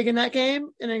pretty big in that game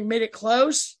and then made it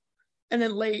close. And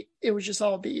then late, it was just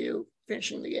all BU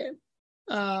finishing the game.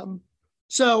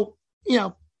 So,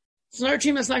 it's another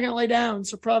team that's not going to lay down.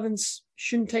 So Providence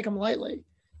shouldn't take them lightly.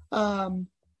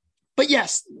 But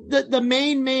yes, the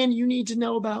main man you need to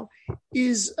know about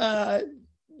is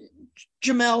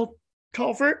Jamel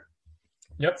Colfort.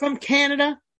 Yep. From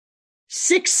Canada,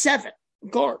 6'7"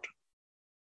 guard.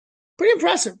 Pretty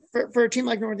impressive for a team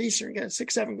like Northeastern, get a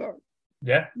 6'7" guard.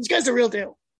 Yeah. This guy's the real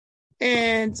deal.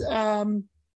 And,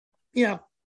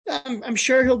 I'm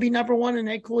sure he'll be number 1 in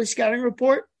Ed Cooley's scouting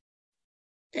report.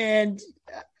 And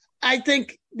I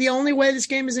think the only way this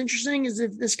game is interesting is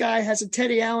if this guy has a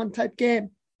Teddy Allen type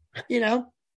game.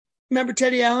 Remember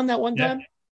Teddy Allen that one time?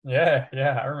 Yeah,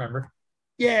 I remember.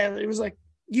 Yeah, it was like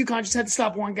UConn just had to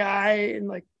stop one guy and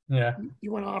he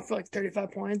went off for like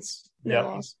 35 points. Yeah,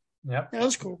 loss. Yep. That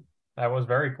was cool. That was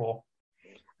very cool.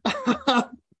 You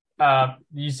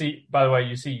see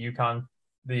UConn,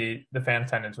 the fan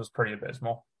attendance was pretty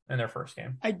abysmal in their first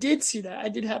game. I did see that. I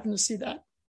did happen to see that.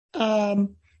 I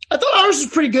thought ours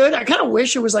was pretty good. I kind of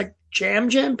wish it was like jam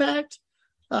packed.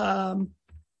 But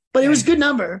it was a good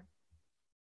number.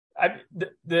 I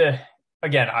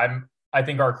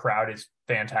think our crowd is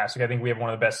fantastic. I think we have one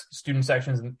of the best student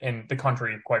sections in the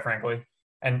country, quite frankly.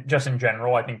 And just in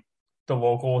general, I think the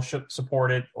locals should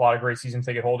support it. A lot of great season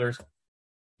ticket holders.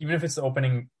 Even if it's the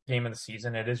opening game of the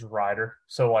season, it is Rider.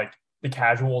 So like the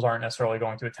casuals aren't necessarily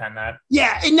going to attend that.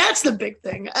 Yeah, and that's the big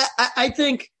thing. I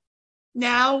think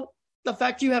now the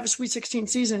fact you have a Sweet 16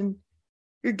 season,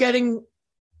 you're getting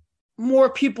more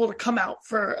people to come out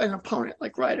for an opponent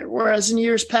like Rider. Whereas in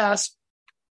years past,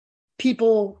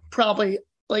 people probably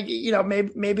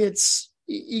maybe it's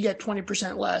you get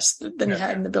 20% less than you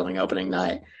had in the building opening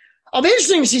night. I'll be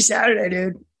interesting to see Saturday,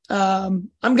 dude. I'm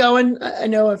going. I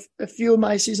know a few of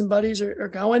my season buddies are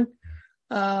going.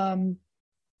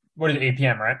 What is it, 8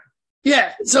 p.m., right?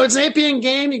 Yeah. So it's an 8 p.m.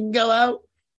 game. You can go out,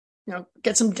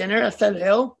 get some dinner at Fed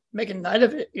Hill, make a night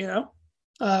of it,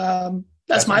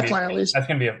 That's my plan, at least. That's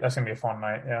gonna be a fun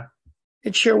night, yeah.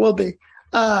 It sure will be.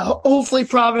 Hopefully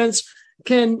Providence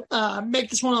can make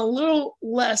this one a little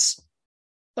less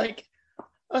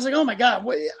I was like, oh my God,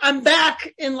 I'm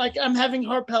back and I'm having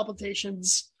heart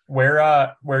palpitations. Where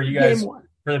are you guys,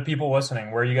 for the people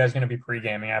listening, where are you guys going to be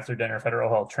pre-gaming after dinner? Federal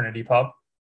Hill, Trinity Pub?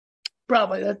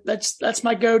 Probably. That's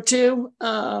my go-to.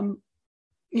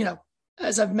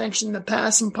 As I've mentioned in the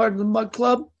past, I'm part of the Mug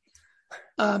Club.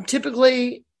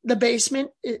 Typically, the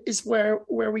basement is where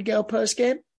we go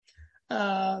post-game.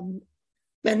 And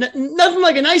nothing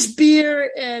like a nice beer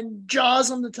and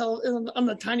Jaws on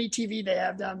the tiny TV they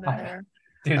have down there.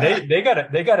 Dude, they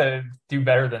gotta do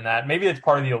better than that. Maybe it's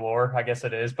part of the allure. I guess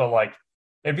it is, but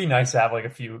it'd be nice to have a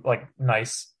few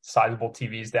nice sizable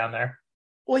TVs down there.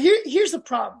 Well, here's the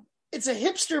problem. It's a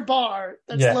hipster bar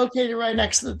that's located right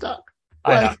next to the Duck.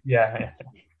 I know. Yeah.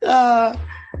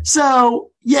 So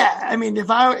yeah, I mean,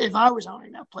 if I was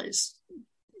owning that place,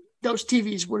 those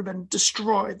TVs would have been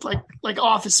destroyed, like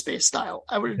Office Space style.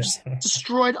 I would have just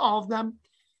destroyed all of them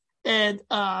and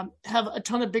have a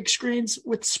ton of big screens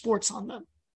with sports on them.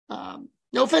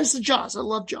 No offense to Jaws. I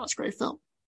love Jaws. Great film.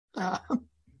 But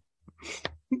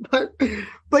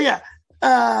yeah.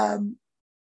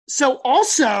 So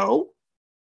also,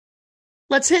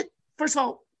 let's hit, first of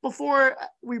all, before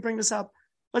we bring this up,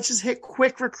 let's just hit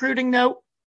quick recruiting note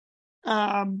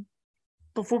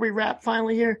before we wrap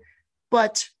finally here.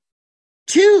 But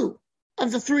 2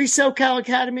 of the 3 SoCal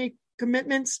Academy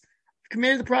commitments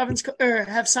committed to the province or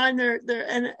have signed their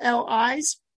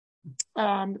NLIs.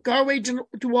 Garway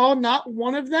Dual, not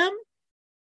one of them.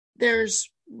 There's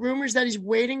rumors that he's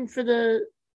waiting for the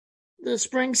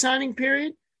spring signing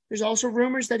period. There's also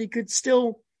rumors that he could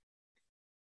still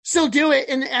do it.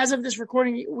 And as of this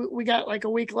recording, we got like a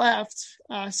week left,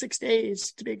 6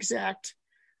 days to be exact.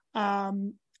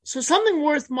 So something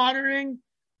worth monitoring.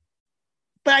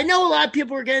 But I know a lot of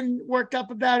people are getting worked up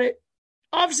about it.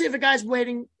 Obviously, if a guy's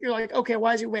waiting, you're like, okay,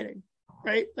 why is he waiting?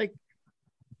 Right? Like,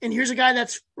 and here's a guy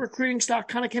that's recruiting stock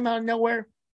kind of came out of nowhere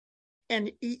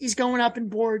and he's going up in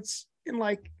boards and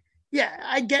like, yeah,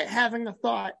 I get having the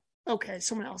thought, okay,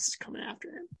 someone else is coming after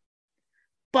him.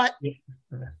 But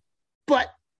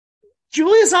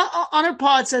Julius on her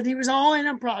pod said he was all in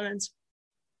on Providence.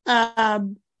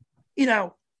 You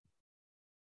know,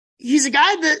 he's a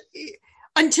guy that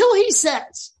until he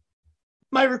says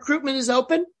my recruitment is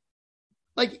open,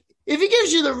 like if he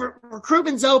gives you the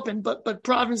recruitment's open, but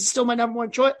Providence is still my number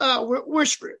one choice, we're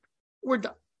screwed. We're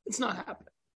done. It's not happening.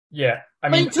 Yeah, I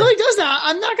mean, but until he does that,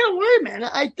 I'm not going to worry, man.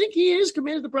 I think he is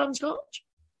committed to Providence College.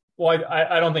 Well,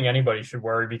 I don't think anybody should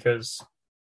worry because,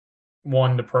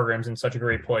 one, the program's in such a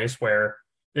great place where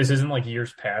this isn't like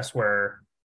years past where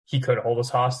he could hold us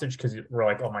hostage because we're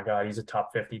like, oh my God, he's a top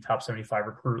 50, top 75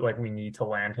 recruit. Like we need to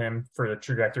land him for the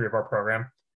trajectory of our program.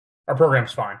 Our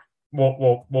program's fine.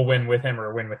 We'll win with him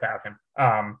or win without him.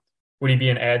 Would he be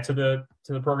an add to the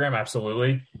program?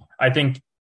 Absolutely. I think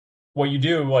what you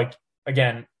do, like,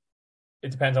 again,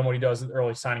 it depends on what he does in the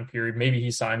early signing period. Maybe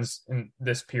he signs in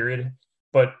this period,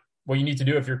 but what you need to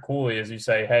do if you're Cooley is you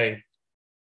say, hey,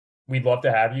 we'd love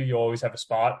to have you. You'll always have a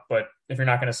spot, but if you're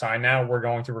not going to sign now, we're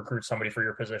going to recruit somebody for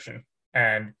your position.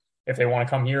 And if they want to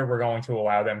come here, we're going to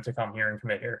allow them to come here and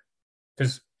commit here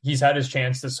because he's had his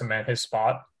chance to cement his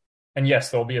spot. And yes,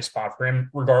 there'll be a spot for him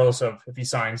regardless of if he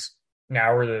signs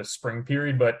now or the spring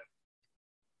period. But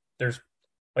there's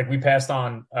like we passed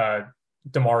on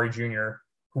Damari Jr.,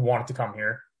 who wanted to come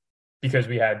here because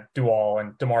we had Dual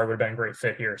and Damari would have been a great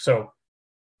fit here. So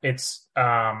it's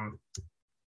I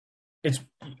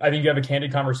think you have a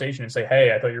candid conversation and say,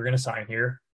 hey, I thought you were going to sign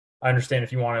here. I understand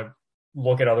if you want to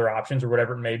look at other options or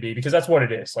whatever it may be, because that's what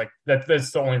it is. Like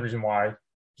that's the only reason why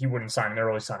he wouldn't sign in the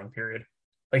early signing period.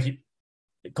 Like he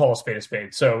call a spade a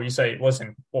spade. So you say,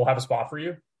 listen, we'll have a spot for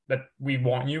you that we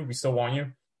want you. We still want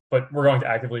you, but we're going to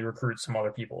actively recruit some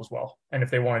other people as well. And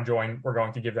if they want to join, we're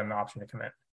going to give them the option to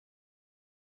commit.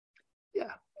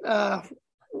 Yeah.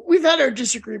 We've had our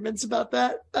disagreements about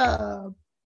that.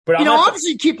 But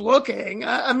obviously keep looking.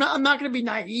 I'm not going to be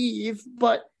naive,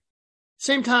 but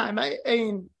same time, I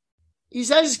mean, he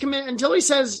says he's committed until he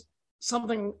says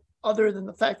something other than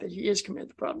the fact that he is committed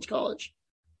to Providence College.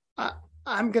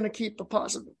 I'm going to keep a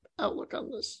positive outlook on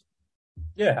this.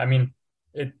 Yeah. I mean,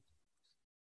 it's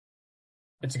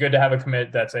good to have a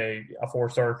commit that's a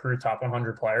 4-star recruit, top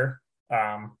 100 player.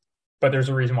 But there's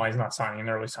a reason why he's not signing in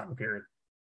the early signing period.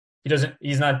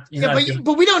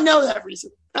 But we don't know that reason.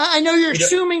 I know you're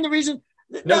assuming the reason.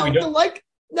 No, we don't.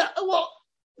 Well,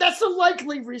 that's the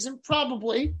likely reason,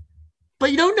 probably,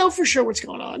 but you don't know for sure what's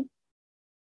going on.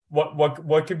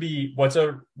 What could be? What's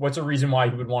a reason why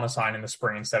he would want to sign in the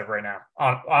spring instead of right now?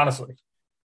 Honestly.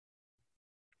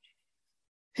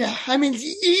 Yeah, I mean,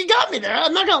 you got me there.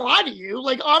 I'm not gonna lie to you.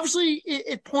 Like, obviously,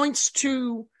 it points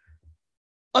to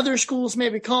other schools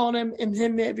maybe calling him and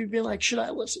him maybe being like, "Should I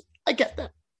listen?" I get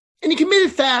that. And he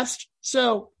committed fast,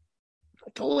 so I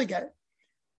totally get it.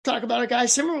 Talk about a guy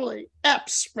similarly,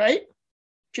 Epps, right?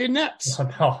 Jaden Epps.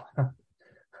 Oh, no.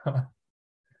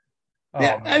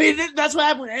 Yeah, I mean, that's what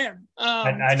happened with him.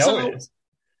 I know it is.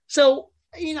 So,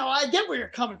 I get where you're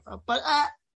coming from, but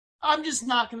I'm just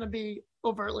not going to be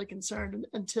overtly concerned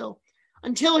until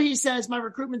he says my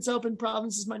recruitment's open,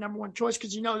 Providence is my number one choice,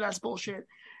 because that's bullshit,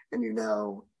 and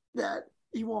that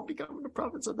he won't be coming to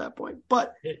Providence at that point.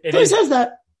 But he says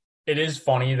that. It is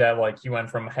funny that, like, you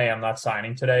went from, hey, I'm not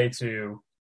signing today, to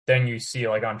then you see,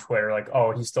 like, on Twitter, like,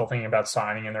 oh, he's still thinking about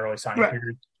signing in the early signing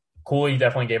period. Cooley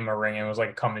definitely gave him a ring, and it was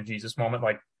like a come to Jesus moment.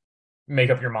 Like,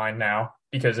 make up your mind now,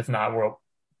 because if not,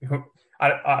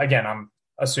 again, I'm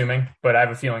assuming, but I have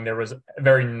a feeling there was a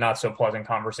very not so pleasant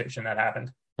conversation that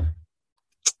happened. All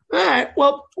right.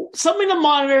 Well, something to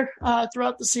monitor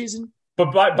throughout the season.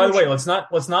 But by the way, let's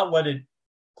not let it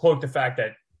cloak the fact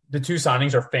that the 2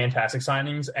 signings are fantastic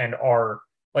signings and are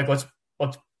like, let's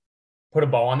put a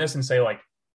bow on this and say, like,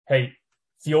 hey,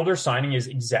 Fielder signing is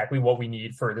exactly what we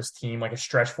need for this team, like a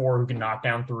stretch four who can knock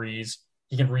down threes.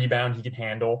 He can rebound. He can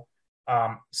handle.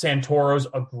 Santoro's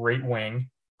a great wing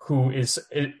who is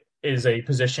a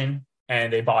position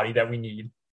and a body that we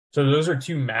need. So those are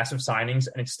two massive signings,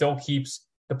 and it still keeps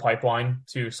the pipeline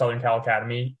to Southern Cal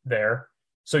Academy there.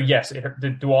 So yes,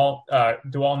 the dual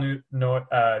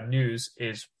news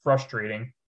is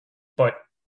frustrating, but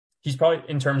he's probably,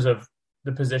 in terms of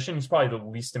the position, he's probably the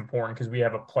least important because we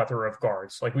have a plethora of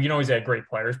guards. Like, we can always add great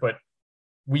players, but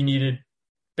we needed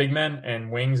big men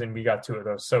and wings, and we got two of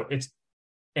those. So it's,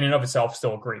 in and of itself,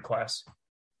 still a great class.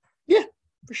 Yeah,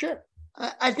 for sure.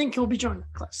 I think he'll be joining the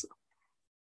class,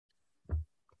 though.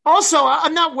 Also,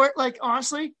 I'm not worried. Like,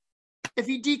 honestly, if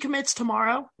he decommits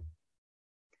tomorrow,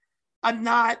 I'm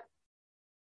not.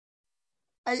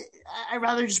 I'd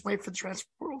rather just wait for the transfer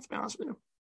portal, to be honest with you.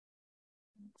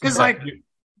 Because, like,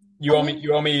 you owe me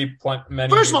many.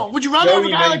 First of all, would you rather have a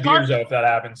guy like beers, though, if that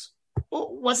happens?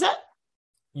 What's that?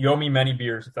 You owe me many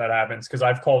beers if that happens, because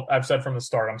I've said from the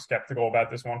start I'm skeptical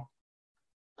about this one.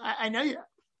 I know you.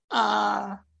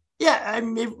 Yeah,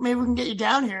 maybe we can get you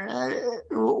down here.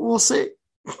 We'll see.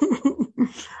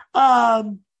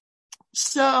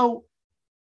 So,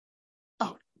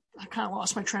 I kind of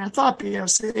lost my train of thought,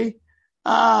 BOC.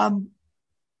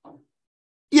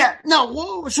 Yeah,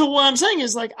 no. So what I'm saying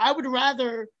is, like, I would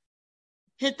rather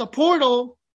hit the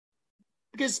portal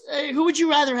because who would you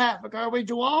rather have, Agarway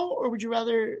Dual, or would you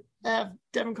rather have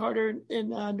Devin Carter and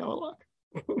Noah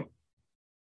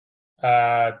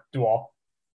Luck? Dual.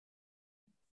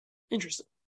 Interesting.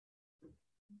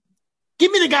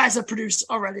 Give me the guys that produce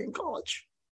already in college.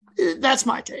 That's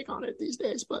my take on it these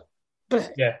days. But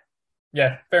hey.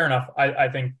 Yeah, fair enough. I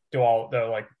think Dual, though,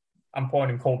 like, I'm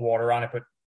pouring cold water on it, but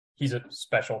he's a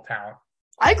special talent.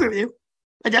 I agree with you.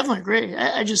 I definitely agree.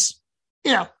 I just,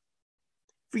 if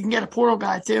we can get a portal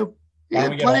guy too.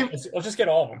 Let's just get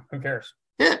all of them. Who cares?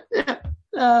 Yeah.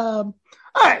 All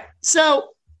right. So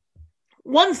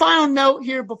one final note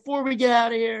here before we get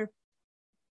out of here.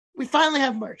 We finally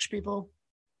have merch, people.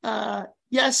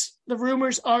 Yes, the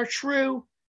rumors are true.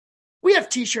 We have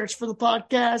t-shirts for the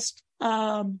podcast.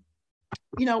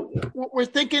 We're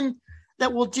thinking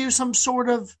that we'll do some sort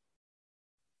of.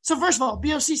 So first of all,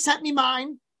 BOC sent me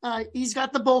mine. He's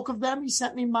got the bulk of them. He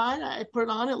sent me mine. I put it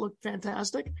on. It looked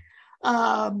fantastic.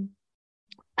 I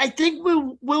think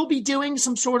we'll be doing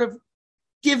some sort of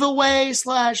giveaway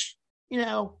 /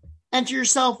 enter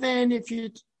yourself in if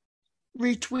you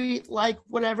retweet, like,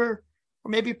 whatever, or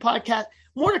maybe podcast.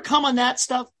 More to come on that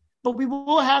stuff, but we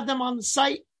will have them on the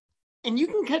site, and you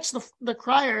can catch the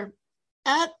Crier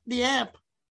at the Amp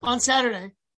on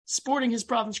Saturday sporting his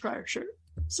Province Crier shirt.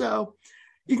 So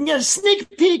you can get a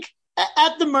sneak peek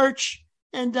at the merch,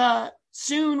 and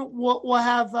soon we'll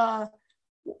have them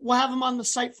on the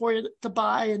site for you to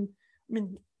buy. And I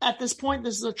mean, at this point,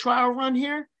 this is a trial run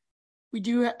here. We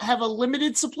do have a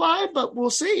limited supply, but we'll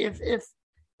see if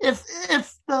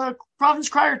the Province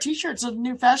Crier t-shirts are the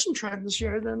new fashion trend this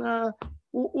year, then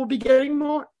we'll be getting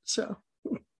more. So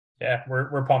yeah,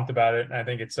 we're pumped about it. And I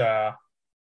think it's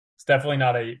definitely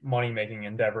not a money-making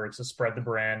endeavor. It's to spread the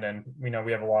brand, and we know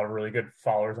we have a lot of really good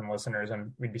followers and listeners,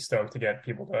 and we'd be stoked to get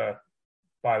people to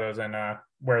buy those and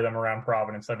wear them around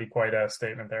Providence. That'd be quite a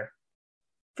statement there.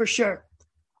 For sure.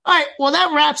 All right, well,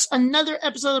 that wraps another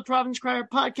episode of the Province Crier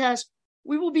podcast.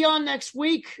 We will be on next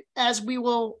week as we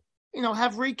will,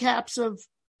 have recaps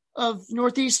of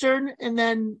Northeastern, and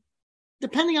then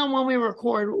depending on when we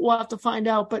record, we'll have to find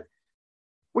out. But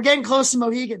we're getting close to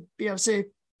Mohegan, BOC.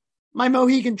 My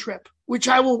Mohegan trip, which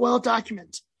I will well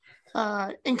document,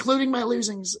 including my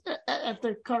losings at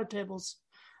the card tables.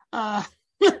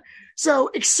 So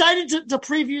excited to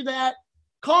preview that.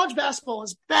 College basketball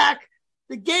is back.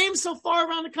 The games so far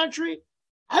around the country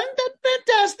haven't been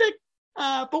fantastic,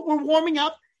 but we're warming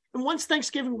up. And once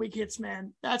Thanksgiving week hits,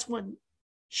 man, that's when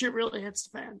shit really hits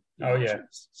the fan. Oh, yeah.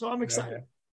 So I'm excited. Oh,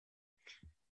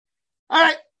 yeah. All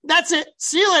right, that's it.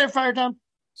 See you later, Fire Tom.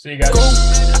 See you guys.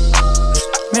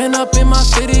 Man, up in my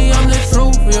city, I'm the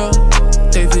truth, yeah.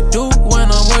 David Duke when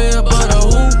I'm way above the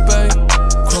hoop, babe.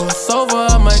 Crossover,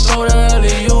 I might go to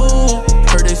LEU.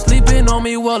 Heard they sleeping on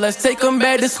me, well, let's take them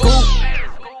back to school.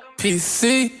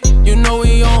 PC,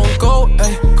 we on go,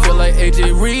 ayy. Feel like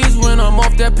AJ Reeves when I'm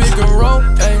off that pick and roll,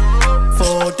 ayy.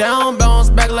 Fall down, bounce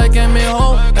back like Emmett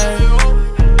Hope,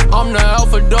 ayy. I'm the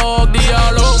alpha dog,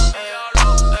 Diallo.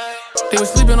 They was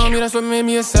sleeping on me, that's what made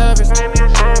me a savage.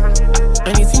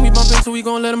 Anything we bump into, we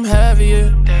gon' let them have it, yeah.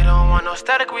 They don't want no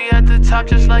static, we at the top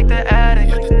just like the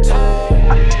attic.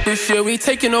 This year we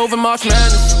taking over March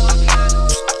Madness.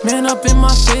 Man, up in my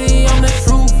city, I'm the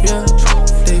truth, yeah.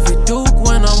 David Duke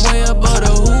when I'm way above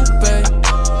the hoop, babe.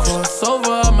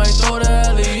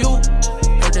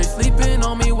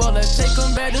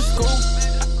 made the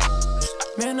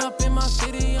school. Man up in my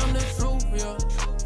city, I'm the truth, yeah.